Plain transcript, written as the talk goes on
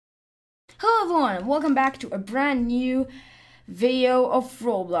Hello everyone, welcome back to a brand new video of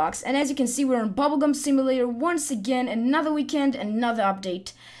Roblox. And as you can see, we're on Bubblegum Simulator once again, another weekend, another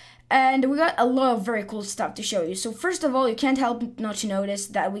update. And we got a lot of very cool stuff to show you. So first of all, you can't help not to notice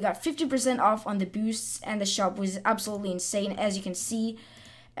that we got 50% off on the boosts, and the shop was absolutely insane, as you can see.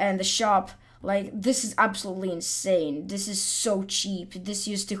 And the shop, like, this is absolutely insane. This is so cheap. This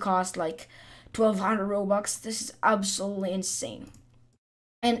used to cost like 1200 Robux. This is absolutely insane.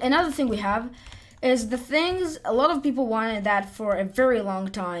 And another thing we have is the things, a lot of people wanted that for a very long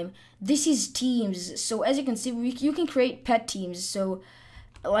time. This is teams. So as you can see, you can create pet teams. So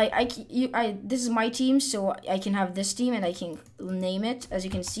like this is my team, so I can have this team and I can name it. As you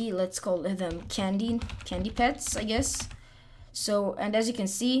can see, let's call them candy pets, I guess. So, and as you can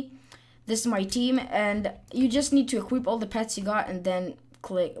see, this is my team, and you just need to equip all the pets you got and then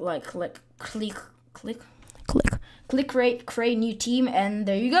click create new team, and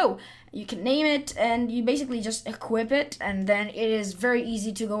there you go. You can name it and you basically just equip it, and then it is very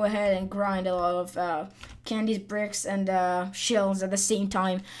easy to go ahead and grind a lot of candies, bricks, and shells at the same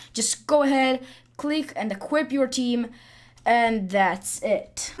time. Just go ahead, click and equip your team, and that's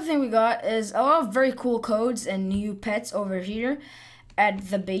it. The thing we got is a lot of very cool codes and new pets over here at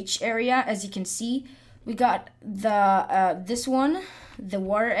the beach area. As you can see, we got the this one, the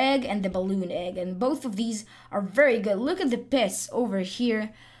water egg, and the balloon egg, and both of these are very good. Look at the pets over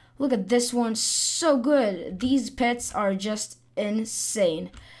here. Look at this one, so good. These pets are just insane.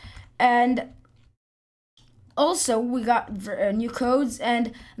 And also we got new codes,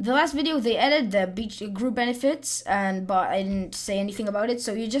 and the last video they added the beach group benefits, but I didn't say anything about it,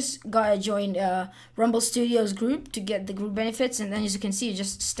 so you just gotta join Rumble Studios group to get the group benefits. And then as you can see, you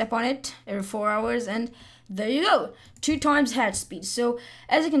just step on it every 4 hours, and there you go, 2 times hatch speed. So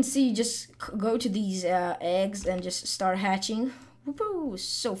as you can see, you just go to these eggs and just start hatching. Whoopoo,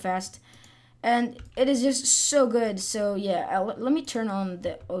 so fast, and it is just so good. So yeah, let me turn on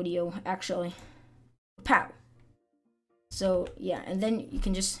the audio actually. Pow. So yeah, and then you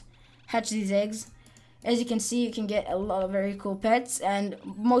can just hatch these eggs. As you can see, you can get a lot of very cool pets, and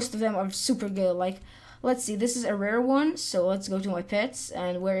most of them are super good. Like, let's see, this is a rare one, so let's go to my pets,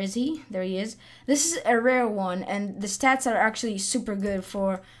 and where is he? There he is. This is a rare one, and the stats are actually super good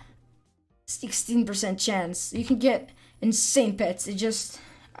for 16% chance. You can get insane pets. It just,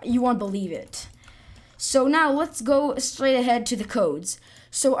 you won't believe it. So now let's go straight ahead to the codes.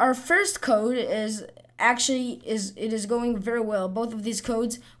 So our first code is actually it is going very well. Both of these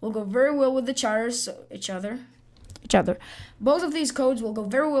codes will go very well with each other. So each other. Both of these codes will go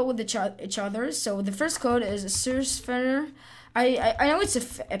very well with each other. So the first code is Surfiner. I know it's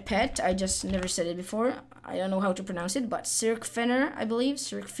a pet. I just never said it before. I don't know how to pronounce it, but Surfiner, I believe,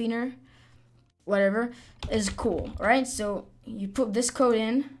 Surfiner, whatever, is cool, right? So you put this code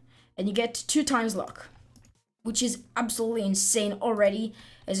in and you get 2 times luck, which is absolutely insane already.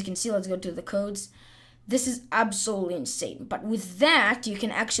 As you can see, let's go to the codes. This is absolutely insane. But with that, you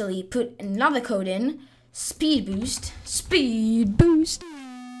can actually put another code in, speed boost,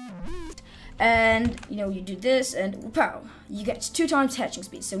 and you do this, and pow, you get 2 times hatching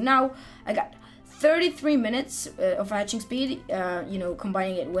speed. So now I got 33 minutes of hatching speed,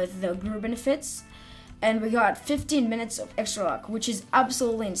 combining it with the group benefits, and we got 15 minutes of extra luck, which is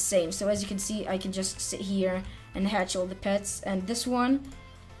absolutely insane. So as you can see, I can just sit here and hatch all the pets, and this one,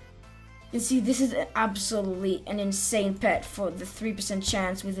 you see, this is absolutely an insane pet for the 3%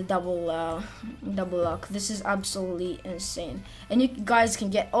 chance with the double luck. This is absolutely insane, and you guys can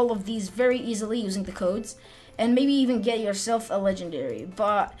get all of these very easily using the codes, and maybe even get yourself a legendary.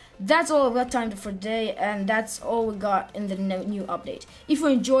 But that's all I've got time for today, and that's all we got in the new update. If you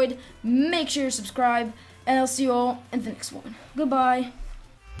enjoyed, make sure you subscribe, and I'll see you all in the next one. Goodbye.